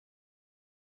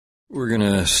We're going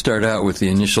to start out with the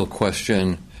initial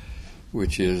question,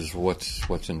 which is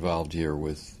what's involved here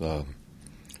with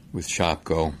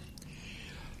ShopGo.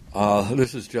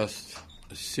 This is just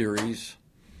a series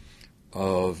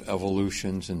of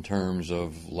evolutions in terms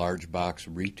of large box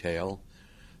retail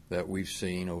that we've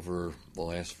seen over the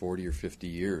last 40 or 50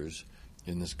 years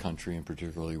in this country, and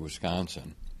particularly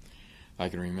Wisconsin. I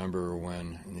can remember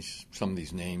when, some of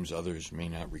these names others may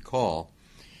not recall,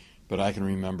 but I can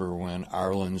remember when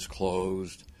Arlen's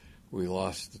closed. We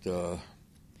lost the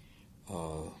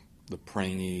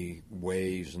Prangy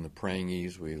Waves and the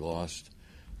Prangies. We lost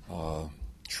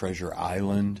Treasure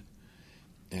Island.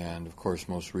 And, of course,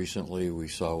 most recently we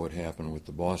saw what happened with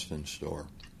the Boston store.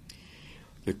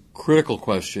 The critical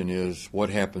question is what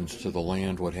happens to the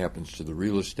land, what happens to the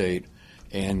real estate,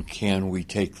 and can we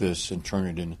take this and turn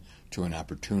it into an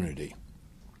opportunity?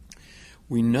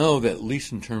 We know that, at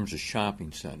least in terms of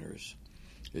shopping centers,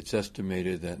 it's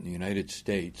estimated that in the United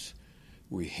States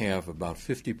we have about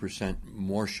 50%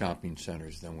 more shopping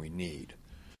centers than we need.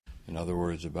 In other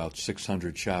words, about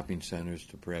 600 shopping centers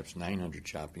to perhaps 900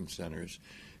 shopping centers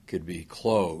could be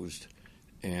closed,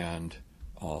 and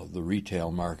the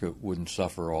retail market wouldn't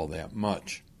suffer all that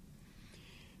much.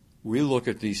 We look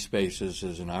at these spaces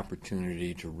as an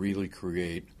opportunity to really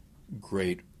create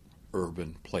great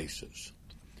urban places.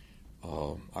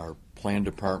 Our plan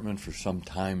department for some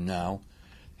time now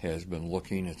has been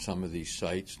looking at some of these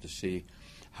sites to see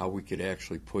how we could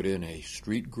actually put in a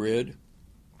street grid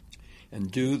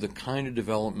and do the kind of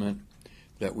development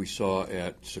that we saw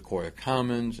at Sequoia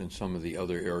Commons and some of the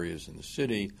other areas in the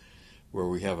city, where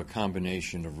we have a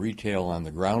combination of retail on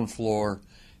the ground floor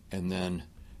and then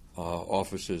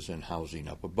offices and housing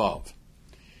up above.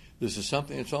 This is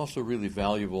something that's also really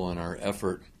valuable in our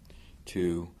effort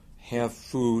to have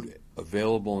food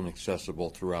available and accessible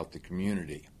throughout the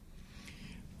community.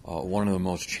 One of the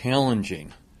most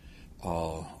challenging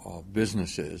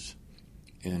businesses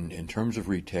in terms of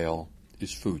retail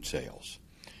is food sales.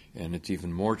 And it's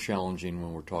even more challenging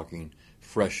when we're talking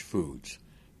fresh foods,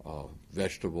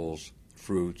 vegetables,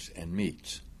 fruits, and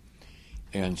meats.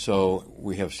 And so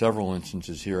we have several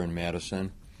instances here in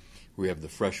Madison. We have the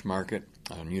Fresh Market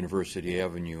on University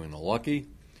Avenue in the Lucky,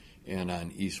 and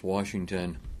on East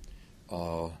Washington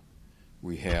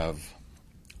we have,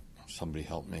 somebody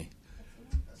help me,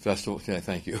 Festival,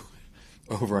 thank you.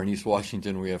 Over on East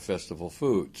Washington we have Festival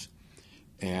Foods.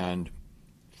 And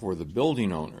for the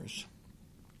building owners,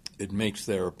 it makes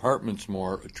their apartments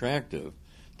more attractive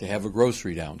to have a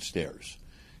grocery downstairs.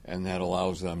 And that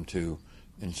allows them to,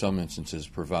 in some instances,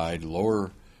 provide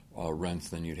lower rents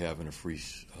than you'd have in a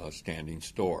free-standing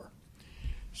store.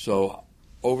 So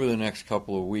over the next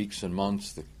couple of weeks and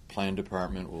months, the plan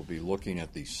department will be looking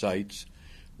at these sites.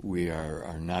 We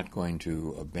are not going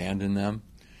to abandon them.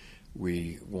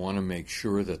 We want to make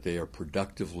sure that they are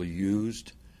productively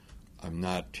used. I'm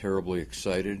not terribly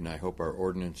excited, and I hope our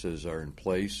ordinances are in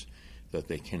place, that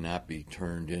they cannot be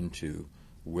turned into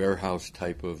warehouse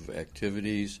type of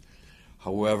activities.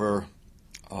 However,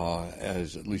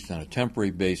 as at least on a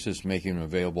temporary basis, making them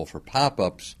available for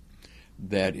pop-ups,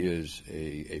 that is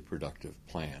a productive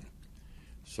plan.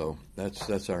 So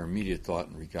that's our immediate thought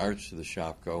in regards to the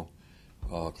ShopGo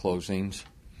closings.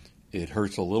 It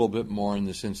hurts a little bit more in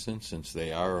this instance since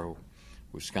they are a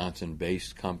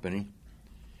Wisconsin-based company,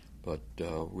 but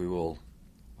we will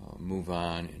move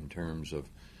on in terms of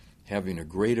having a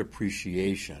great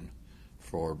appreciation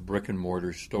for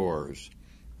brick-and-mortar stores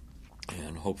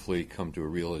and hopefully come to a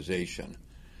realization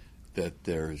that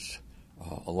there's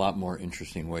a lot more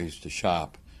interesting ways to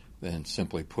shop than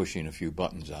simply pushing a few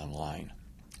buttons online.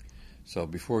 So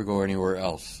before we go anywhere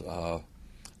else,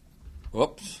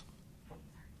 whoops,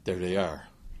 there they are.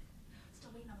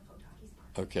 Still waiting on the Potakis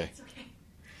part. Okay. It's okay.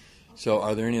 So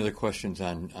are there any other questions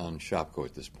on ShopGo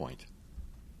at this point?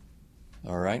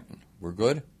 All right, we're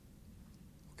good?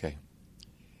 Okay.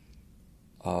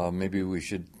 Maybe we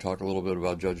should talk a little bit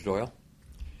about Judge Doyle.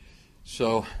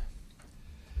 So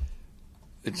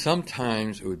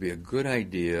sometimes it would be a good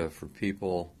idea for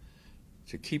people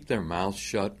to keep their mouths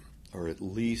shut, or at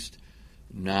least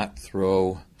not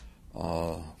throw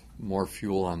more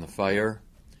fuel on the fire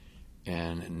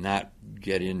and not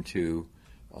get into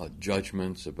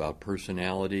judgments about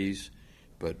personalities,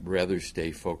 but rather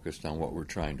stay focused on what we're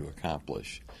trying to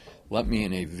accomplish. Let me,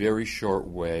 in a very short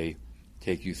way,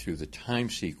 take you through the time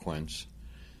sequence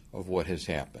of what has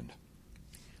happened.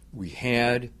 We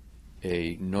had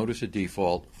a notice of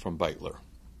default from Beitler.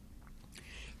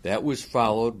 That was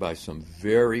followed by some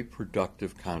very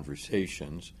productive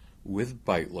conversations with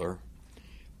Beitler,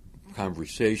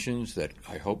 conversations that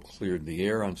I hope cleared the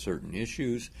air on certain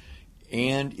issues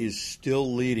and is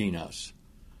still leading us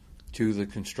to the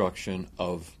construction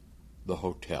of the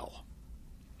hotel.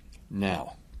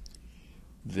 Now,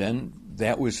 then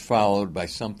that was followed by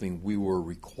something we were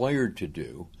required to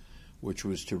do, which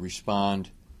was to respond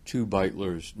to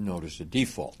Beitler's notice of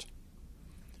default.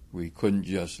 We couldn't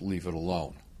just leave it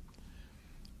alone.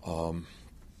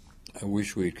 I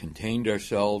wish we had contained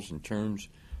ourselves in terms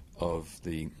of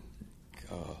the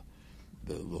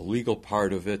legal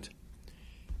part of it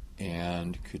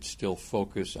and could still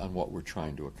focus on what we're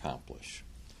trying to accomplish.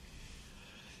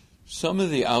 Some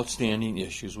of the outstanding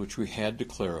issues which we had to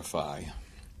clarify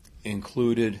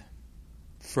included,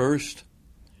 first,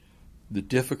 the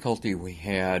difficulty we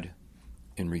had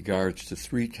in regards to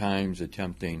 3 times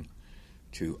attempting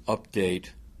to update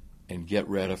and get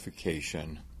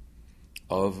ratification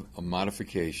of a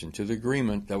modification to the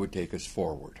agreement that would take us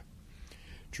forward.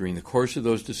 During the course of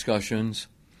those discussions,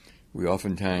 we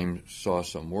oftentimes saw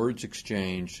some words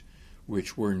exchanged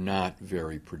which were not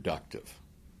very productive.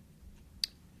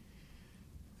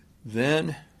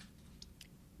 Then,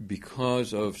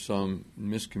 because of some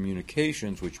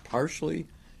miscommunications, which partially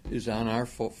is on our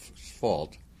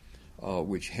fault,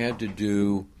 which had to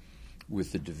do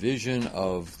with the division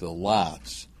of the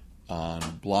lots on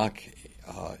Block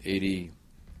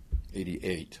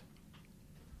 88.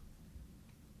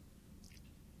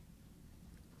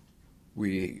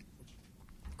 We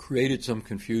created some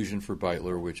confusion for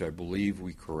Beitler, which I believe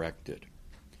we corrected.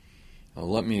 Now,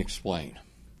 let me explain.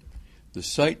 The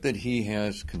site that he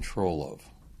has control of,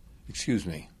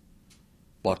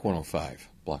 Block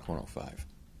 105.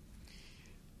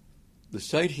 The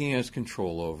site he has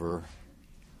control over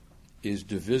is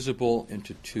divisible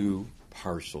into 2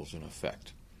 parcels, in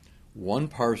effect. One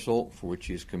parcel for which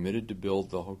he is committed to build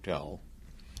the hotel,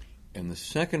 and the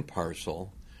second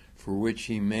parcel for which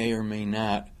he may or may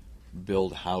not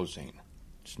build housing.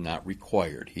 It's not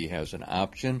required. He has an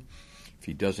option. If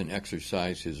he doesn't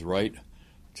exercise his right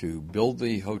to build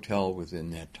the hotel within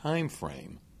that time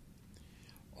frame,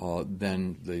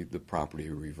 then the property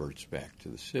reverts back to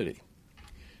the city.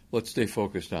 Let's stay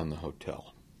focused on the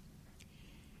hotel.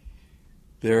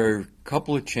 There are a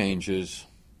couple of changes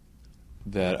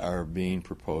that are being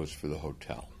proposed for the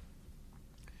hotel.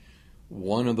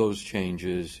 One of those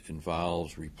changes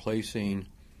involves replacing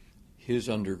his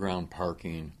underground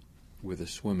parking with a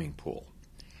swimming pool.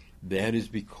 That is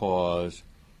because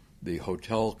the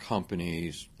hotel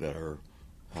companies that are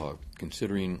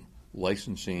considering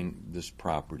licensing this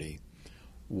property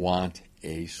want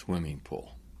a swimming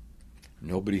pool.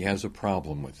 Nobody has a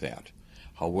problem with that.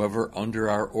 However, under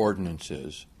our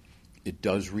ordinances, it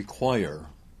does require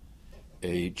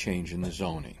a change in the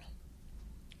zoning.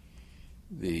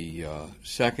 The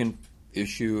second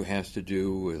issue has to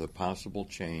do with a possible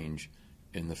change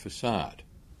in the facade.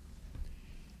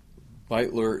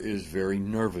 Beitler is very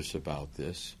nervous about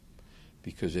this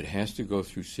because it has to go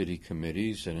through city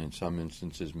committees and in some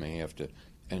instances may have to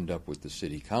end up with the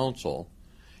city council.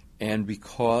 And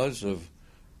because of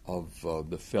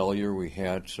the failure we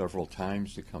had several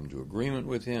times to come to agreement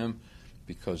with him,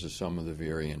 because of some of the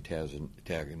very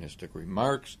antagonistic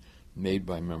remarks made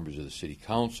by members of the city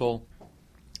council,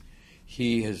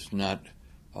 he has not,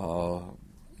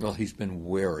 he's been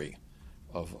wary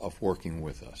of working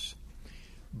with us.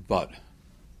 But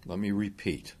let me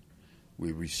repeat,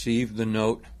 we received the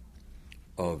note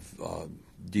of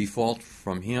default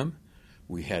from him.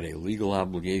 We had a legal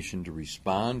obligation to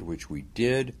respond, which we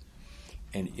did.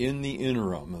 And in the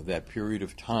interim of that period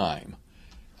of time,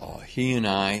 he and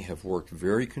I have worked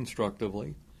very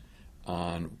constructively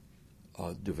on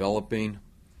developing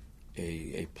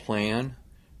a plan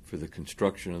for the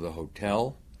construction of the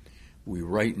hotel. We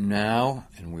right now,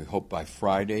 and we hope by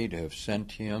Friday, to have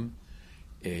sent him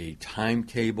a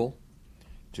timetable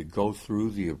to go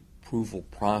through the approval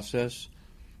process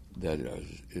that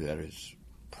is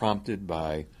prompted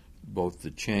by both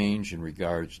the change in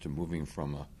regards to moving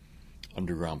from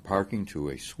underground parking to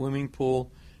a swimming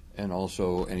pool, and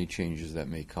also any changes that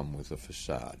may come with a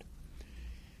facade.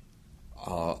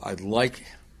 I'd like,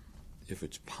 if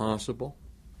it's possible,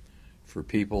 for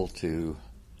people to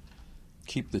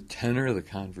keep the tenor of the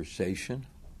conversation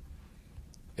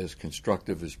as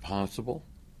constructive as possible.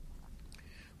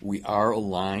 We are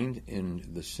aligned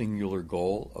in the singular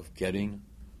goal of getting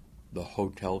the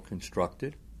hotel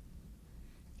constructed,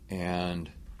 and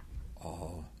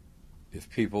if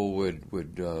people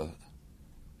would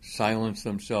silence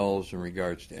themselves in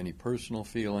regards to any personal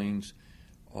feelings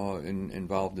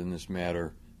involved in this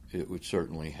matter, it would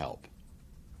certainly help.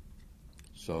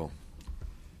 So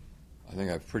I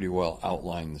think I've pretty well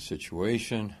outlined the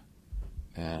situation,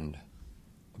 and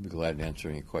I'll be glad to answer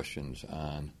any questions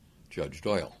on Judge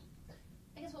Doyle.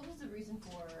 I guess what was the reason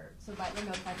so Butler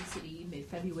notified the city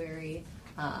mid-February,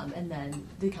 and then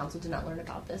the council did not learn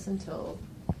about this until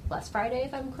last Friday,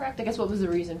 if I'm correct? I guess what was the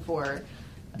reason for...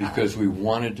 Because we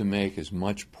wanted to make as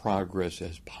much progress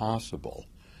as possible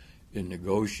in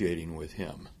negotiating with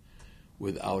him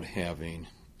without having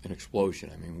an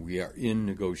explosion. I mean, we are in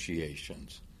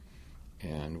negotiations,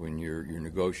 and when you're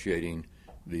negotiating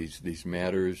these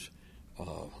matters,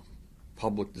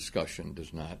 public discussion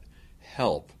does not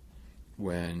help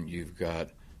when you've got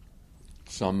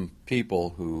some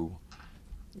people who,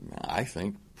 I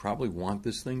think, probably want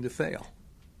this thing to fail.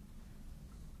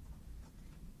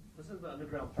 Wasn't the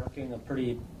underground parking a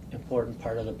pretty important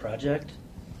part of the project?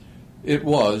 It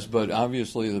was, but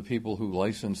obviously the people who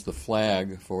licensed the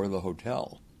flag for the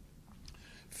hotel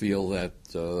feel that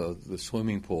the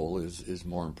swimming pool is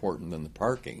more important than the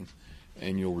parking.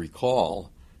 And you'll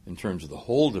recall, in terms of the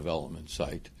whole development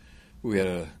site, we had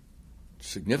a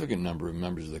significant number of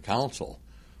members of the council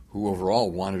who overall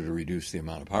wanted to reduce the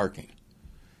amount of parking.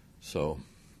 So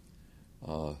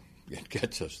it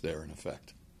gets us there, in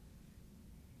effect.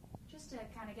 Just to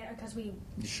kind of get, because we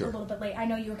Sure. a little bit late, I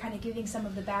know you were kind of giving some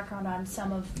of the background on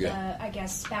some of the, I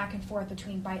guess, back and forth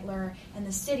between Beitler and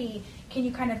the city. Can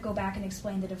you kind of go back and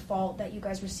explain the default that you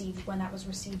guys received, when that was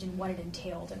received, and what it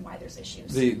entailed, and why there's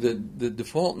issues? The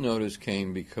default notice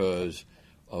came because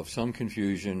of some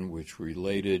confusion which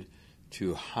related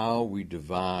to how we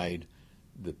divide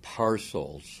the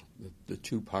parcels, the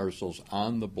two parcels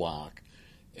on the block,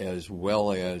 as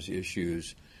well as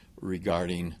issues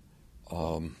regarding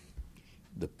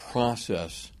the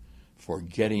process for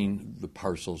getting the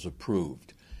parcels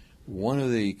approved. One of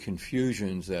the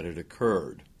confusions that had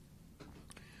occurred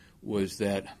was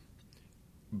that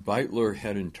Beitler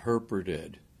had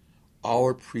interpreted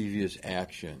our previous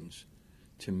actions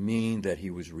to mean that he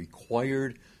was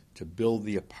required to build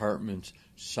the apartments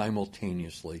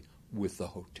simultaneously with the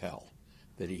hotel,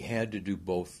 that he had to do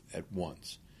both at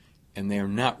once. And they are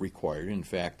not required. In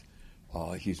fact,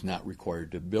 he's not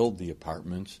required to build the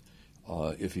apartments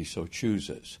if he so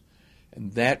chooses.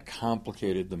 And that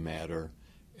complicated the matter,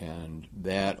 and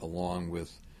that, along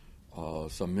with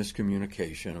some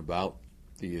miscommunication about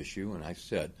the issue, and I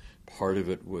said part of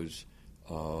it was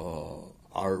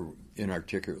our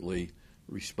inarticulately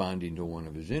responding to one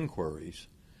of his inquiries,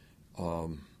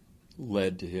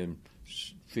 led to him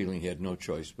feeling he had no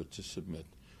choice but to submit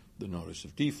the notice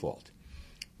of default.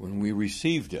 When we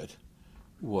received it,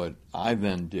 what I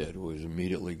then did was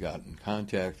immediately got in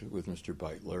contact with Mr.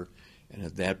 Beitler, and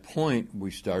at that point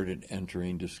we started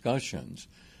entering discussions,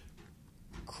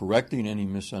 correcting any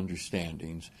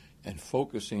misunderstandings, and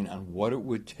focusing on what it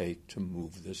would take to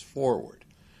move this forward.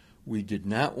 We did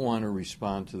not want to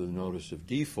respond to the notice of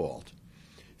default,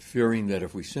 fearing that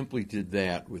if we simply did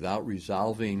that without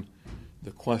resolving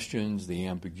the questions, the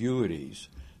ambiguities,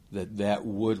 that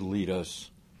would lead us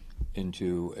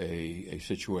into a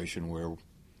situation where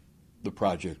the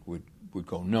project would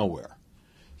go nowhere.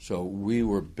 So we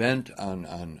were bent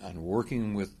on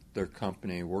working with their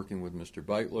company, working with Mr.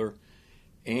 Beitler,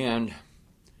 and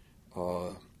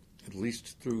at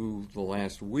least through the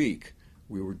last week,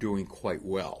 we were doing quite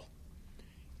well.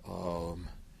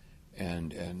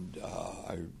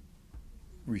 I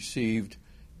received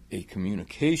a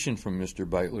communication from Mr.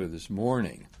 Beitler this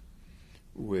morning,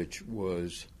 which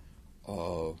was,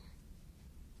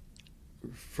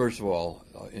 first of all,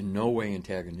 in no way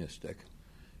antagonistic,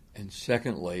 and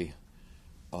secondly,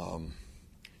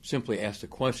 simply asked a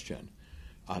question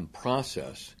on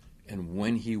process and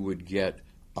when he would get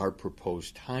our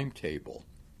proposed timetable.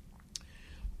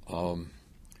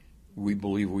 We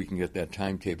believe we can get that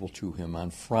timetable to him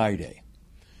on Friday.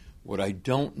 What I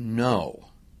don't know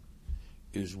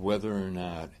is whether or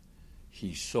not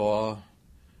he saw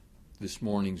this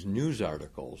morning's news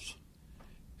articles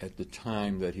at the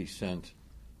time that he sent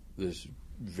this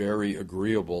very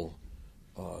agreeable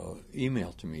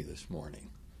email to me this morning.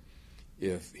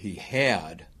 If he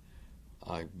had,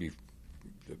 I'd be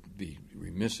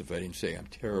remiss if I didn't say I'm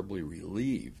terribly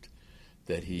relieved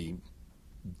that he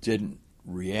didn't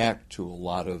react to a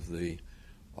lot of the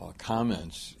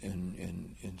comments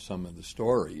in some of the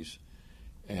stories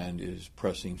and is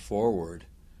pressing forward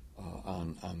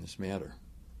on this matter.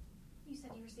 You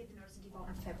said you received the notice of default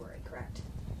in February, correct?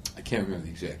 I can't remember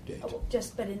the exact date.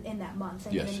 But in that month,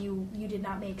 and Yes. then you did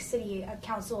not make city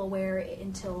council aware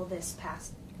until this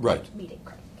past meeting,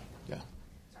 correct? Yeah.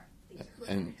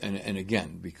 Sorry. And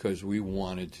again, because we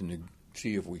wanted to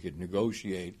see if we could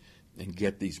negotiate and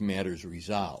get these matters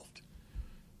resolved.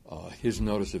 His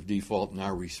notice of default and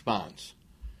our response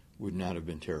would not have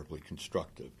been terribly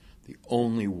constructive. The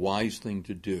only wise thing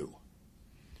to do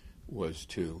was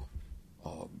to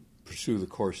pursue the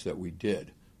course that we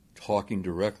did, talking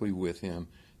directly with him,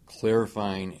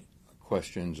 clarifying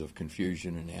questions of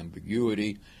confusion and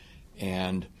ambiguity,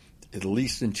 and at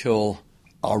least until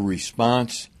our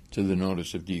response to the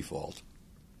notice of default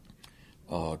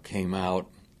came out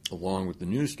along with the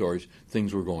news stories,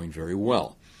 things were going very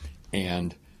well.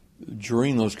 And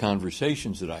during those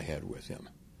conversations that I had with him,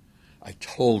 I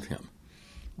told him,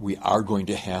 we are going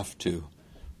to have to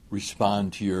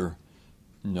respond to your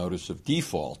notice of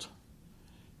default.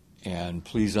 And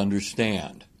please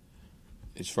understand,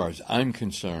 as far as I'm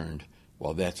concerned,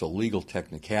 while that's a legal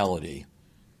technicality,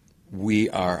 we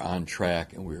are on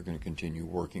track and we're going to continue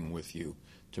working with you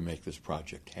to make this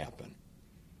project happen.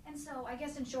 And so I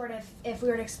guess in short, if we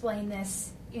were to explain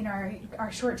this in our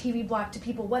short TV block to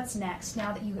people, what's next?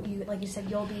 Now that you like you said,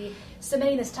 you'll be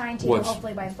submitting this timetable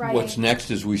hopefully by Friday. What's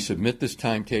next is we submit this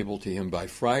timetable to him by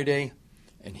Friday,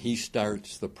 and he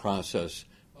starts the process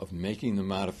of making the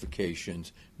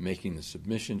modifications, making the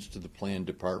submissions to the plan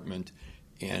department,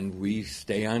 and we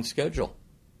stay on schedule.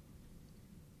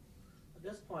 At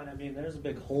this point, I mean, there's a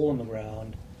big hole in the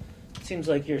ground. It seems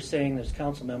like you're saying there's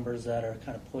council members that are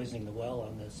kind of poisoning the well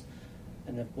on this.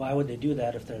 And then why would they do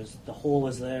that if the hole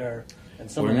is there and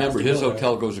someone Well, remember, has to his go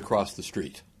hotel there? goes across the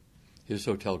street. His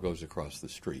hotel goes across the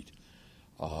street.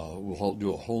 We'll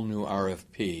do a whole new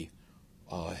RFP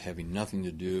having nothing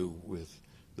to do with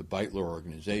the Beitler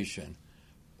organization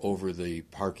over the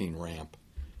parking ramp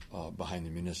behind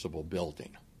the municipal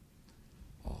building.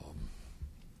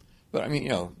 But, I mean,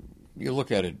 you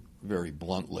look at it very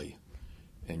bluntly,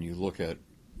 and you look at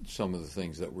some of the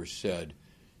things that were said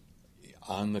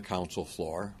on the council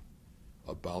floor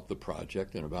about the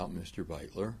project and about Mr.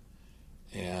 Beitler,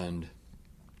 and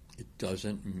it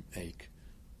doesn't make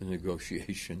the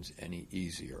negotiations any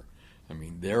easier. I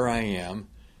mean, there I am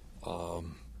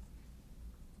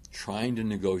trying to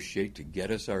negotiate to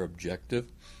get us our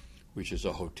objective, which is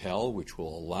a hotel which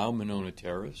will allow Monona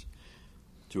Terrace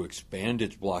to expand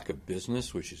its block of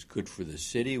business, which is good for the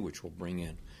city, which will bring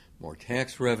in more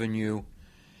tax revenue,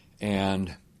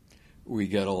 and we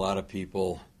get a lot of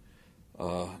people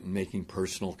making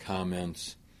personal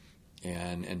comments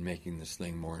and making this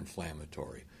thing more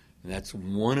inflammatory. And that's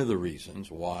one of the reasons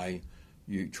why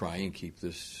you try and keep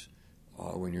this,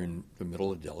 when you're in the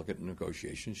middle of delicate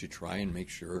negotiations, you try and make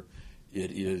sure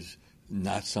it is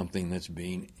not something that's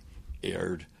being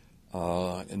aired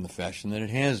in the fashion that it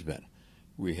has been.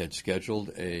 We had scheduled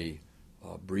a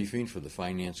briefing for the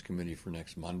Finance Committee for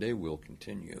next Monday. We'll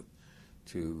continue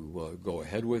to go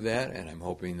ahead with that, and I'm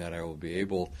hoping that I will be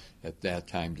able at that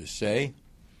time to say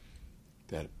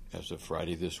that as of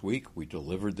Friday this week, we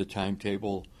delivered the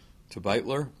timetable to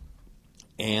Beitler,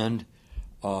 and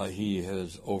he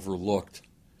has overlooked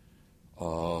a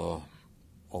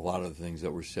lot of the things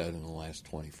that were said in the last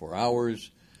 24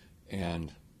 hours,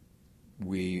 and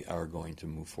we are going to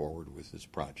move forward with this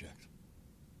project.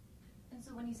 And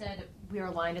so when you said we are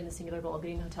aligned in the singular goal of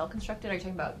getting the hotel constructed, are you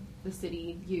talking about the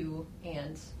city, you,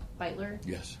 and Beitler?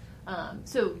 Yes.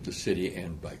 So The city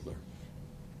and Beitler.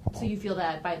 So you feel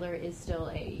that Beitler is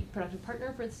still a productive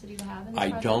partner for the city to have in this I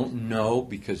project? don't know,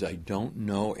 because I don't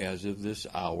know as of this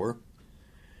hour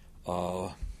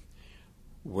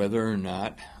whether or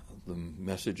not the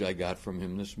message I got from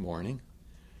him this morning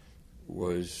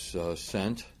was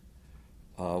sent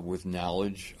with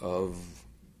knowledge of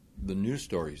the news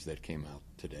stories that came out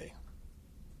today.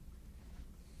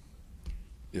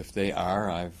 If they are,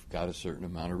 I've got a certain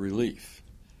amount of relief.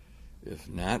 If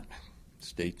not,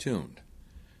 stay tuned.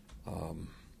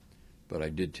 But I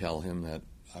did tell him that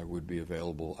I would be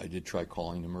available. I did try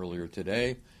calling him earlier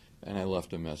today, and I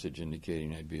left a message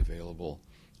indicating I'd be available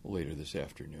later this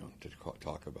afternoon to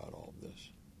talk about all of this.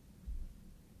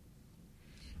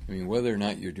 I mean, whether or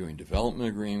not you're doing development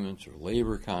agreements or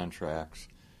labor contracts,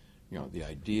 the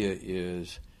idea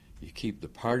is you keep the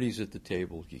parties at the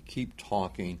table, you keep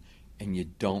talking, and you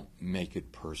don't make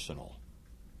it personal.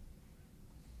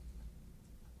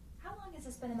 How long has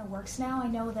this been in the works now? I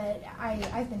know that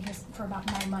I've been here for about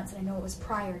 9 months, and I know it was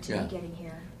prior to me getting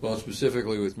here. Well,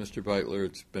 specifically with Mr. Beitler,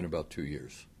 it's been about 2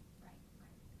 years.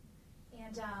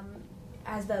 Right. And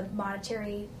as the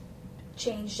monetary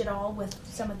changed at all with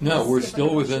some of the No, we're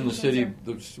still within the city.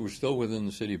 negotiations, We're still within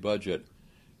the city budget,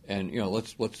 and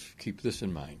let's keep this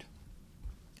in mind.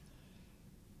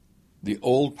 The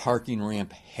old parking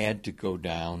ramp had to go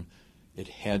down. It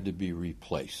had to be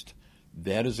replaced.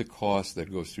 That is a cost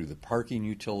that goes through the parking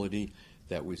utility.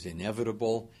 That was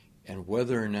inevitable. And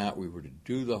whether or not we were to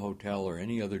do the hotel or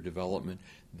any other development,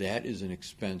 that is an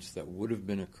expense that would have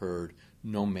been incurred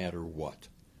no matter what.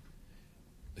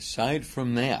 Aside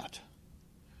from that,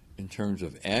 in terms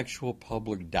of actual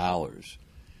public dollars,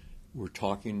 we're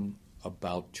talking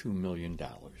about $2 million.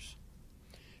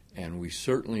 And we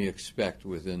certainly expect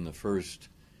within the first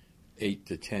 8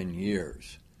 to 10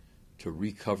 years to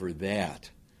recover that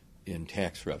in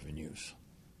tax revenues.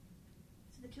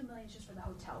 So the $2 million is just for the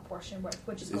hotel portion,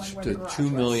 which is going It's where the the garage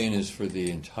 $2 million was. is for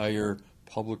the entire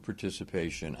public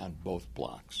participation on both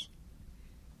blocks.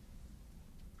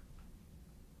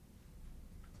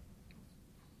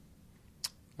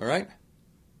 All right?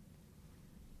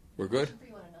 We're good? For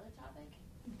you on another topic?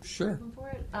 Sure. Open for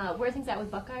it? Where are things at with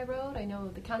Buckeye Road? I know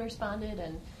the county responded,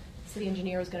 and the city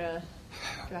engineer was going to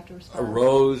have to A respond.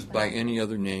 rose by any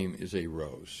other name is a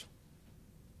rose.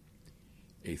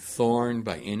 A thorn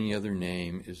by any other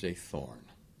name is a thorn.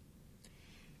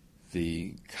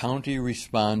 The county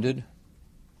responded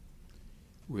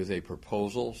with a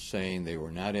proposal saying they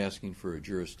were not asking for a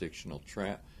jurisdictional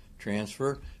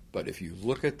transfer, but if you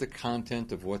look at the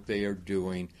content of what they are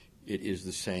doing, it is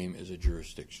the same as a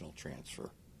jurisdictional transfer.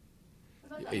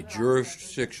 A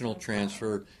jurisdictional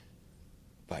transfer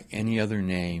by any other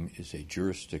name is a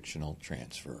jurisdictional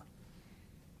transfer.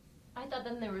 I thought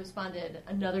then they responded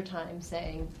another time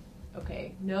saying,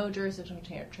 okay, no jurisdictional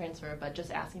transfer, but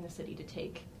just asking the city to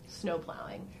take snow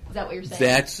plowing. Is that what you're saying?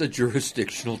 That's a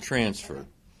jurisdictional transfer.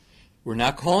 We're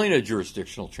not calling it a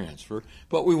jurisdictional transfer,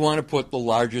 but we want to put the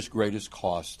largest, greatest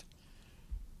cost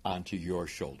onto your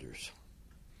shoulders.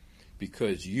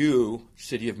 Because you,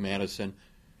 City of Madison,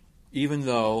 even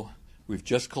though we've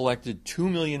just collected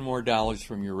 $2 million more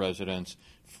from your residents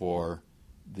for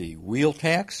the wheel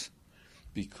tax,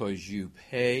 because you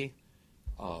pay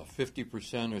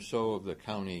 50% or so of the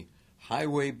county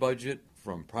highway budget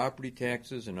from property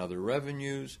taxes and other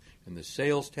revenues and the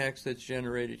sales tax that's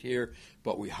generated here,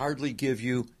 but we hardly give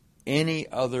you any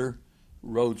other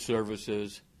road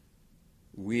services.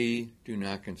 We do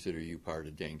not consider you part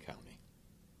of Dane County.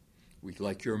 We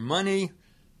like your money,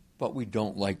 but we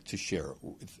don't like to share it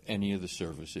with any of the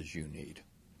services you need.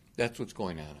 That's what's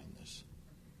going on this.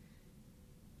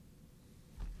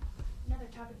 Another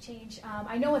topic change.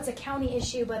 I know it's a county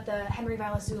issue, but the Henry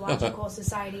Valley Zoological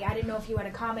Society, I didn't know if you had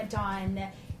a comment on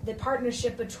the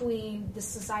partnership between the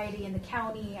society and the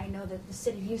county. I know that the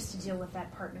city used to deal with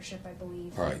that partnership, I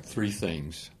believe. All right, 3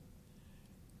 things.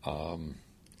 And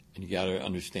you got to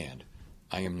understand,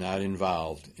 I am not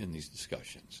involved in these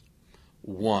discussions.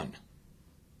 1,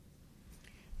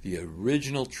 the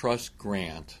original trust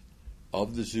grant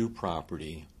of the zoo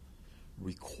property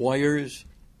requires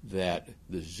that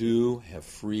the zoo have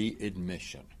free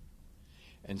admission.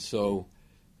 And so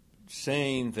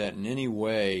saying that in any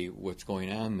way what's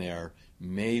going on there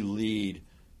may lead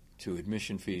to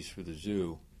admission fees for the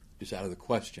zoo is out of the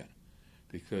question.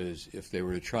 Because if they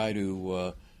were to try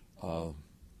to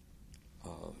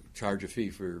charge a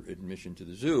fee for admission to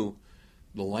the zoo,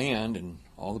 the land and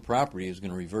all the property is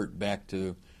going to revert back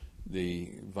to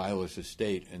the Vilas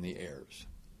estate and the heirs.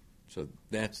 So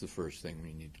that's the first thing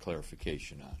we need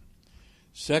clarification on.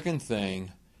 Second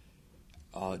thing,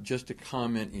 just a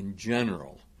comment in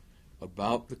general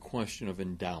about the question of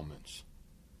endowments.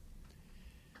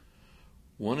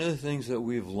 One of the things that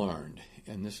we've learned,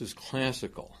 and this is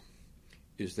classical,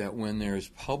 is that when there's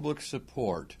public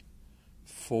support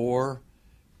for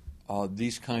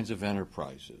these kinds of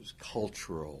enterprises,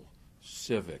 cultural,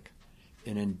 civic,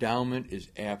 an endowment is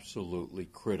absolutely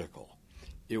critical.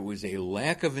 It was a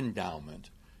lack of endowment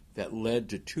that led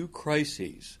to 2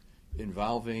 crises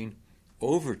involving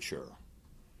Overture,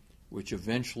 which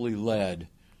eventually led,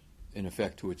 in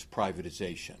effect, to its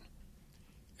privatization.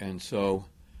 And so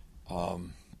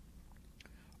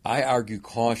I argue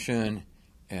caution,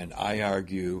 and I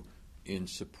argue in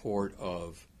support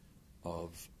of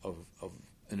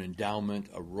an endowment,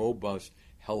 a robust,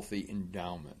 healthy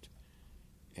endowment.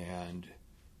 And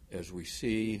as we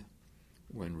see,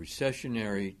 when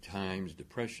recessionary times,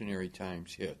 depressionary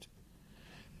times hit,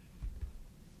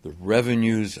 the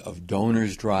revenues of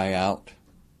donors dry out,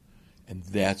 and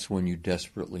that's when you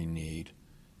desperately need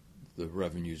the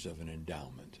revenues of an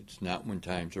endowment. It's not when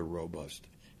times are robust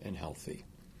and healthy.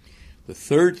 The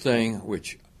third thing,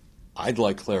 which I'd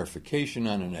like clarification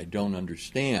on and I don't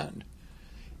understand,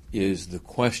 is the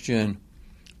question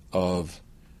of,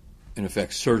 in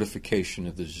effect, certification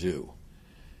of the zoo.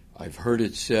 I've heard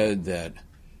it said that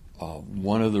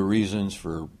one of the reasons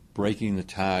for breaking the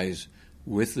ties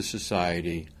with the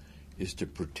society is to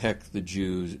protect the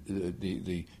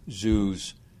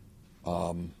zoo's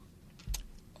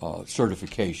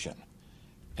certification.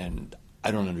 And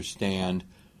I don't understand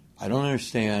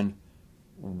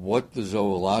what the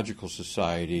Zoological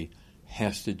Society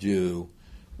has to do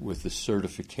with the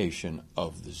certification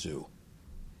of the zoo.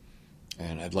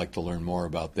 And I'd like to learn more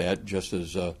about that just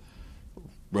as a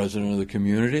resident of the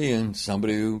community and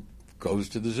somebody who goes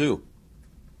to the zoo.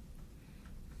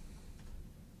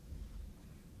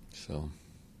 So,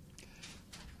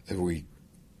 have we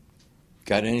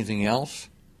got anything else?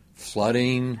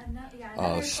 Flooding,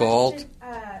 salt? Question,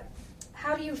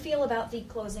 how do you feel about the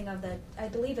closing of the, I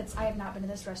believe it's, I have not been to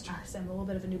this restaurant because I'm a little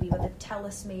bit of a newbie, but the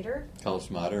Telus Mater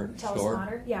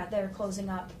store? Yeah, they're closing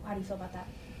up. How do you feel about that?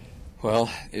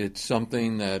 Well, it's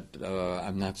something that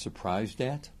I'm not surprised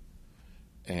at,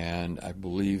 and I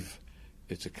believe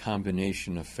it's a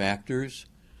combination of factors.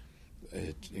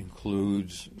 It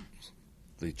includes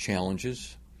the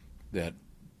challenges that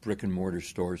brick and mortar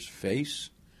stores face.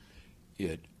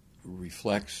 It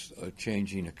reflects a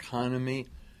changing economy,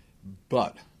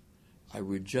 but I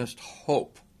would just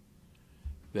hope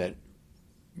that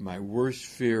my worst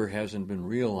fear hasn't been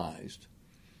realized,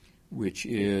 which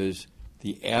is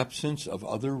the absence of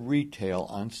other retail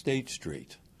on State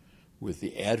Street. With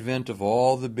the advent of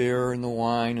all the beer and the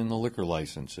wine and the liquor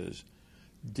licenses,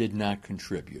 did not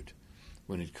contribute.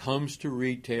 When it comes to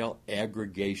retail,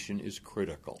 aggregation is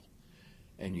critical,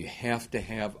 and you have to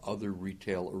have other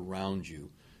retail around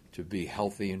you to be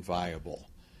healthy and viable.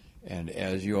 And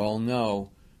as you all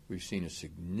know, we've seen a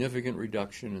significant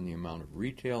reduction in the amount of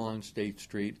retail on State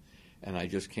Street, and I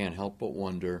just can't help but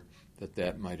wonder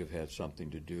that might have had something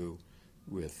to do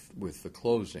with the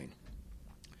closing.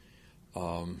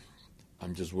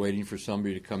 I'm just waiting for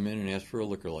somebody to come in and ask for a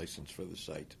liquor license for the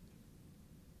site.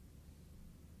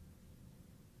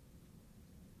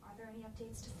 Are there any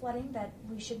updates to flooding that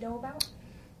we should know about?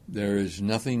 There is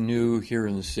nothing new here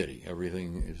in the city.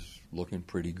 Everything is looking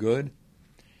pretty good.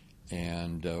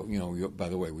 And, by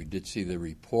the way, we did see the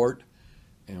report,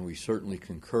 and we certainly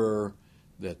concur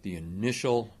that the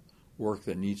initial work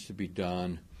that needs to be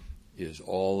done is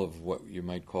all of what you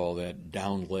might call that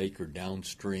down lake or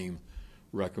downstream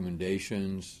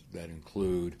recommendations that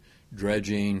include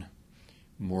dredging,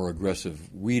 more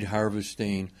aggressive weed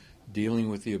harvesting, dealing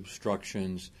with the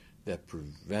obstructions that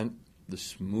prevent the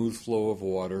smooth flow of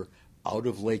water out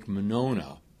of Lake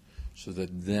Monona so that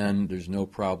then there's no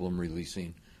problem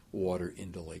releasing water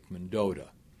into Lake Mendota.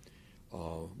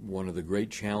 One of the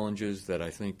great challenges that I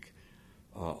think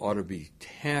ought to be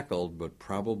tackled but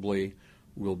probably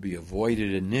will be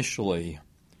avoided initially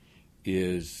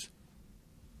is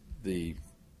the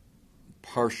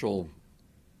partial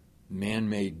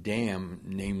man-made dam,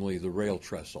 namely the rail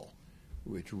trestle,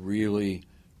 which really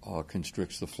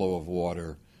constricts the flow of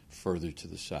water further to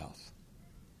the south.